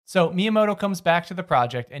 So Miyamoto comes back to the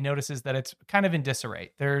project and notices that it's kind of in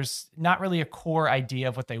disarray. There's not really a core idea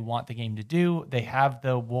of what they want the game to do. They have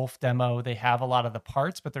the wolf demo, they have a lot of the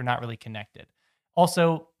parts, but they're not really connected.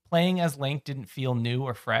 Also, playing as Link didn't feel new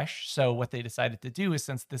or fresh. So what they decided to do is,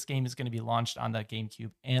 since this game is going to be launched on the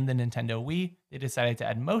GameCube and the Nintendo Wii, they decided to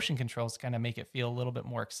add motion controls to kind of make it feel a little bit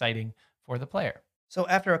more exciting for the player. So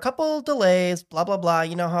after a couple delays, blah, blah, blah,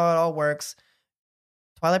 you know how it all works,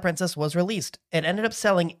 Twilight Princess was released. It ended up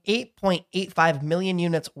selling 8.85 million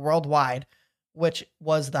units worldwide, which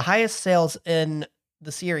was the highest sales in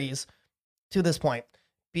the series to this point.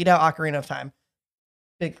 Beat out Ocarina of Time.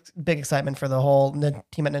 Big excitement for the whole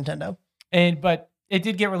team at Nintendo. But it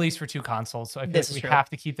did get released for 2 consoles, so I feel like we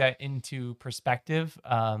have to keep that into perspective.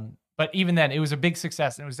 But even then, it was a big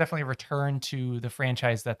success, and it was definitely a return to the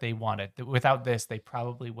franchise that they wanted. Without this, they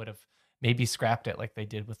probably would have maybe scrapped it like they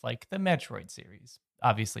did with like the Metroid series.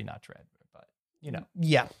 Obviously not Dread, but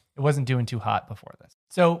yeah, it wasn't doing too hot before this.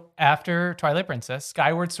 So after Twilight Princess,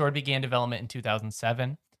 Skyward Sword began development in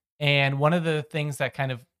 2007. And one of the things that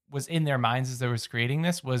kind of was in their minds as they was creating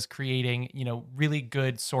this was creating, really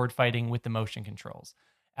good sword fighting with the motion controls.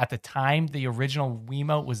 At the time, the original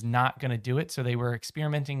Wiimote was not going to do it, so they were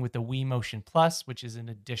experimenting with the Wii Motion Plus, which is an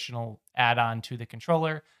additional add-on to the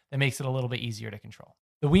controller that makes it a little bit easier to control.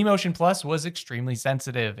 The Wii Motion Plus was extremely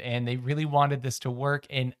sensitive, and they really wanted this to work.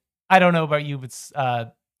 And I don't know about you,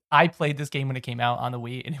 but I played this game when it came out on the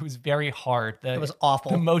Wii, and it was very hard. It was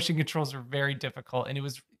awful. The motion controls were very difficult, and it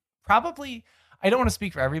was probably, I don't want to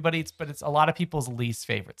speak for everybody, but it's a lot of people's least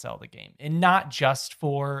favorite Zelda game. And not just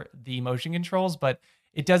for the motion controls, but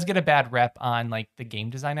it does get a bad rep on like the game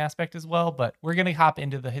design aspect as well. But we're going to hop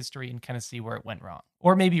into the history and kind of see where it went wrong,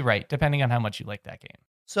 or maybe right, depending on how much you like that game.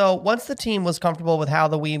 So once the team was comfortable with how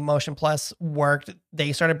the Wii Motion Plus worked,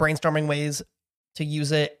 they started brainstorming ways to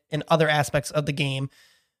use it in other aspects of the game.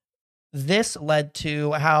 This led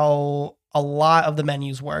to how a lot of the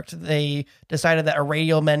menus worked. They decided that a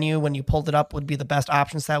radial menu, when you pulled it up, would be the best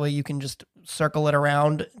option. So that way you can just circle it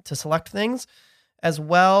around to select things, as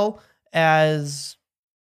well as,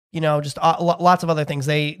 just lots of other things.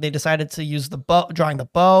 They decided to use the bow, drawing the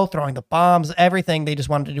bow, throwing the bombs, everything. They just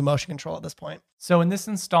wanted to do motion control at this point. So in this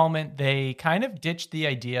installment, they kind of ditched the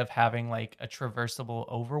idea of having like a traversable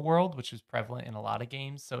overworld, which was prevalent in a lot of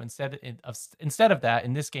games. So instead of that,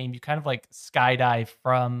 in this game, you kind of like skydive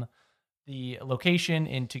from the location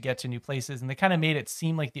and to get to new places. And they kind of made it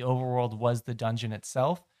seem like the overworld was the dungeon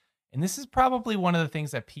itself. And this is probably one of the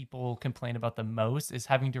things that people complain about the most, is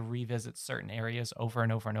having to revisit certain areas over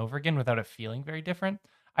and over and over again without it feeling very different.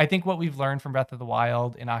 I think what we've learned from Breath of the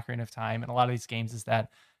Wild and Ocarina of Time and a lot of these games is that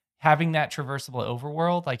having that traversable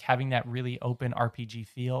overworld, like having that really open RPG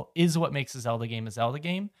feel, is what makes a Zelda game a Zelda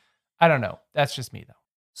game. I don't know. That's just me, though.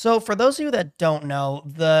 So for those of you that don't know,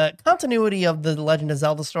 the continuity of the Legend of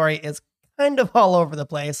Zelda story is kind of all over the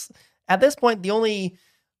place. At this point, the only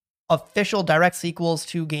official direct sequels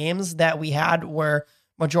to games that we had were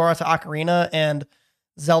Majora to Ocarina and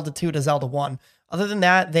Zelda 2 to Zelda 1. Other than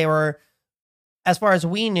that, they were, as far as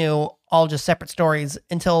we knew, all just separate stories,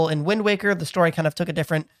 until in Wind Waker, the story kind of took a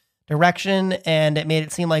different direction, and it made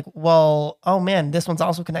it seem like, well, oh man, this one's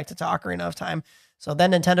also connected to Ocarina of Time. So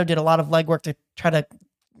then Nintendo did a lot of legwork to try to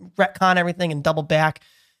retcon everything and double back.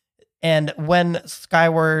 And when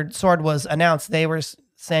Skyward Sword was announced, they were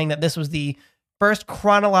saying that this was the first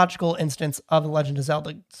chronological instance of the Legend of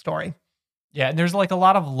Zelda story. Yeah, and there's like a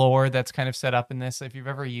lot of lore that's kind of set up in this. If you've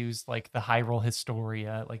ever used like the Hyrule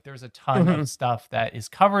Historia, like there's a ton of stuff that is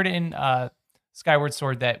covered in Skyward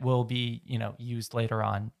Sword that will be, used later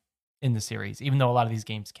on in the series, even though a lot of these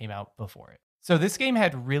games came out before it. So this game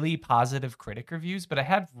had really positive critic reviews, but it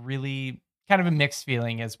had really kind of a mixed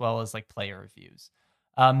feeling as well as like player reviews.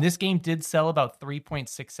 This game did sell about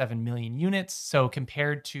 3.67 million units. So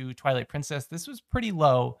compared to Twilight Princess, this was pretty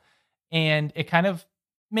low. And it kind of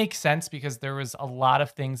makes sense because there was a lot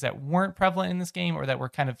of things that weren't prevalent in this game, or that were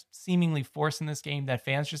kind of seemingly forced in this game, that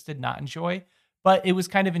fans just did not enjoy. But it was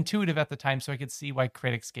kind of intuitive at the time, so I could see why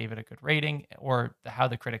critics gave it a good rating, or how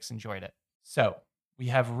the critics enjoyed it. So we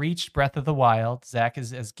have reached Breath of the Wild. Zach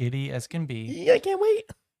is as giddy as can be. Yeah, I can't wait.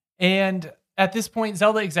 And at this point,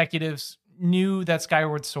 Zelda executives knew that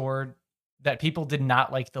Skyward Sword, that people did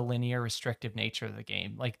not like the linear restrictive nature of the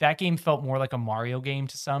game. Like that game felt more like a Mario game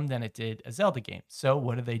to some than it did a Zelda game. So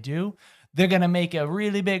what do? They're going to make a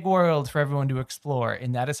really big world for everyone to explore.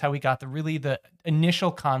 And that is how we got the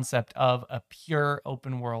initial concept of a pure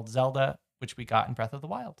open world Zelda, which we got in Breath of the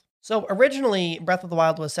Wild. So originally, Breath of the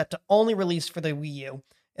Wild was set to only release for the Wii U,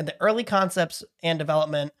 and the early concepts and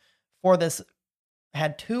development for this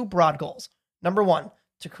had two broad goals. Number one,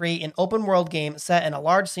 to create an open world game set in a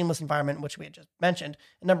large, seamless environment, which we had just mentioned.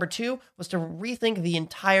 And number two was to rethink the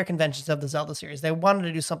entire conventions of the Zelda series. They wanted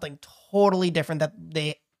to do something totally different that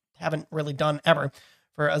they haven't really done ever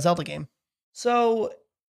for a Zelda game. So,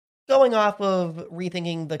 going off of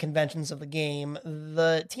rethinking the conventions of the game,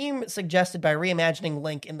 the team suggested by reimagining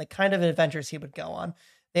Link in the kind of adventures he would go on.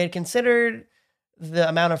 They had considered the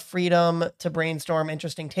amount of freedom to brainstorm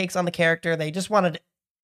interesting takes on the character. They just wanted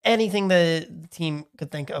anything the team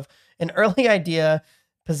could think of. An early idea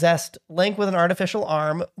possessed Link with an artificial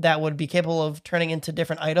arm that would be capable of turning into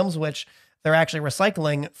different items, which they're actually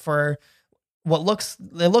recycling for it looks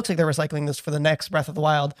like they're recycling this for the next Breath of the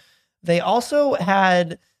Wild. They also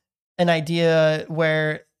had an idea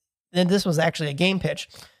where, and this was actually a game pitch,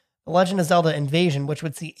 The Legend of Zelda Invasion, which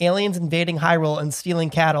would see aliens invading Hyrule and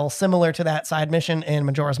stealing cattle, similar to that side mission in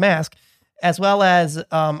Majora's Mask, as well as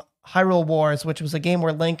Hyrule Wars, which was a game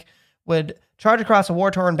where Link would charge across a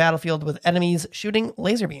war-torn battlefield with enemies shooting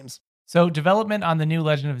laser beams. So development on the new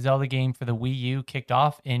Legend of Zelda game for the Wii U kicked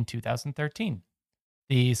off in 2013.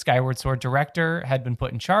 The Skyward Sword director had been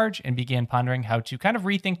put in charge and began pondering how to kind of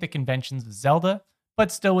rethink the conventions of Zelda,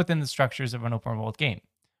 but still within the structures of an open world game.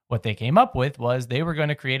 What they came up with was they were going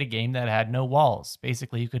to create a game that had no walls.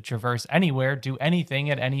 Basically, you could traverse anywhere, do anything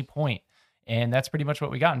at any point. And that's pretty much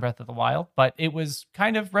what we got in Breath of the Wild. But it was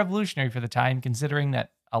kind of revolutionary for the time, considering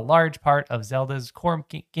that a large part of Zelda's core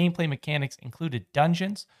gameplay mechanics included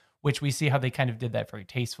dungeons, which we see how they kind of did that very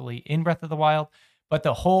tastefully in Breath of the Wild. But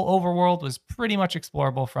the whole overworld was pretty much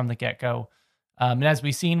explorable from the get-go. And as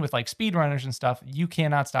we've seen with like speedrunners and stuff, you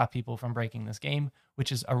cannot stop people from breaking this game, which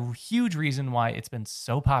is a huge reason why it's been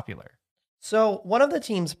so popular. So one of the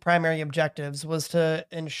team's primary objectives was to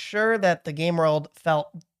ensure that the game world felt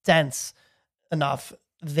dense enough.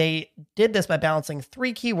 They did this by balancing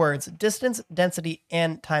three keywords: distance, density,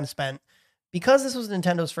 and time spent. Because this was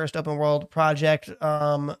Nintendo's first open world project,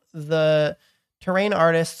 the terrain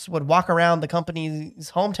artists would walk around the company's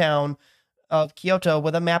hometown of Kyoto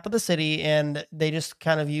with a map of the city, and they just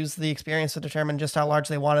kind of used the experience to determine just how large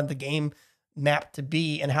they wanted the game map to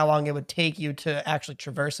be and how long it would take you to actually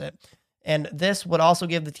traverse it. And this would also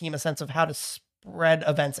give the team a sense of how to spread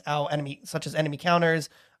events out, such as enemy counters,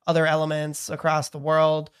 other elements across the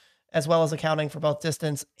world, as well as accounting for both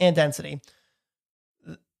distance and density.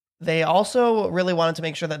 They also really wanted to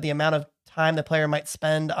make sure that the amount of time the player might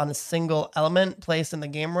spend on a single element placed in the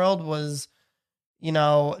game world was,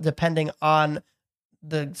 depending on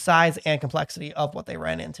the size and complexity of what they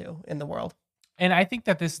ran into in the world. And I think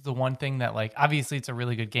that this is the one thing that, like, obviously it's a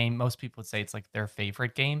really good game. Most people would say it's like their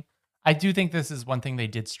favorite game. I do think this is one thing they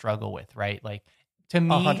did struggle with, right? Like, to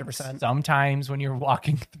me, 100%. Sometimes when you're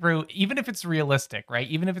walking through, even if it's realistic, right?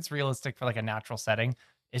 Even if it's realistic for like a natural setting,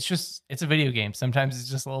 it's a video game. Sometimes it's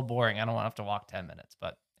just a little boring. I don't want to have to walk 10 minutes,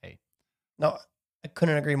 but hey. No, I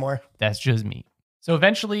couldn't agree more. That's just me. So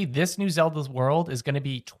eventually, this new Zelda's world is going to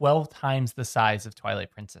be 12 times the size of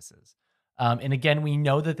Twilight Princess's. And again, we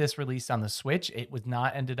know that this released on the Switch. It was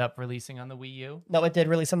not ended up releasing on the Wii U. No, it did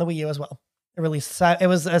release on the Wii U as well. It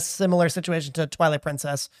was a similar situation to Twilight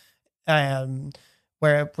Princess,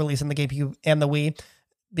 where it released on the GameCube and the Wii,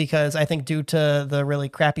 because I think due to the really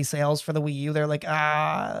crappy sales for the Wii U, they're like,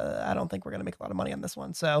 I don't think we're going to make a lot of money on this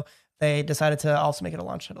one. So they decided to also make it a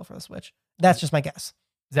launch title for the Switch. That's just my guess.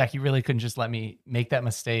 Zach, you really couldn't just let me make that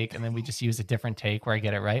mistake and then we just use a different take where I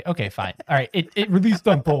get it right? Okay, fine. All right, it released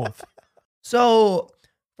on both. So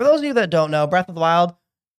for those of you that don't know, Breath of the Wild,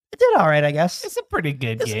 it did all right, I guess. It's a pretty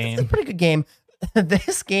good game. It's a pretty good game.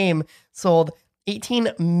 This game sold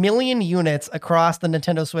 18 million units across the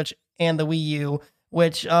Nintendo Switch and the Wii U,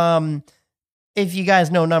 which, if you guys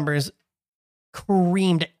know numbers,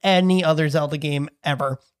 creamed any other Zelda game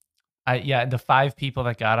ever. Yeah, the 5 people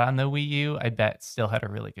that got on the Wii U, I bet still had a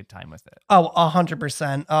really good time with it. Oh,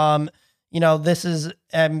 100%. This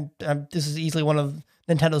is easily one of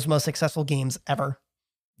Nintendo's most successful games ever.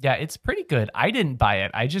 Yeah, it's pretty good. I didn't buy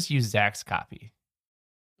it. I just used Zach's copy.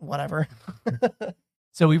 Whatever.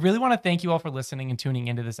 So we really want to thank you all for listening and tuning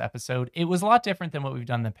into this episode. It was a lot different than what we've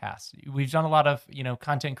done in the past. We've done a lot of,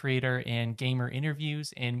 content creator and gamer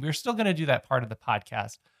interviews, and we're still going to do that part of the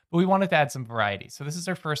podcast, but we wanted to add some variety. So this is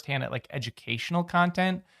our first hand at like educational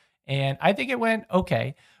content, and I think it went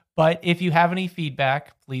okay. But if you have any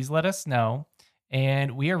feedback, please let us know.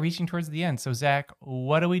 And we are reaching towards the end. So Zach,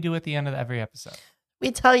 what do we do at the end of every episode?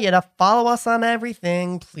 We tell you to follow us on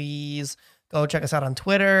everything. Please go check us out on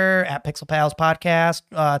Twitter at Pixel Pals Podcast,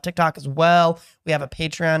 TikTok as well. We have a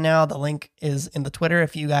Patreon now. The link is in the Twitter.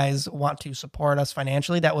 If you guys want to support us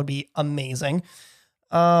financially, that would be amazing.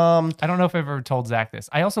 I don't know if I've ever told Zach this.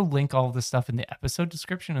 I also link all of this stuff in the episode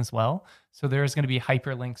description as well. So there's going to be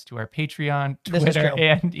hyperlinks to our Patreon, Twitter,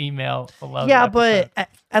 and email below. Yeah, but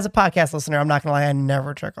as a podcast listener, I'm not going to lie, I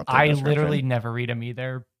never check out the description. Literally never read them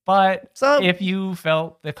either. But if you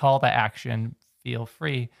felt the call to action, feel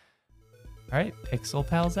free. All right, Pixel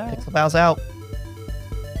Pals out. Pixel Pals out.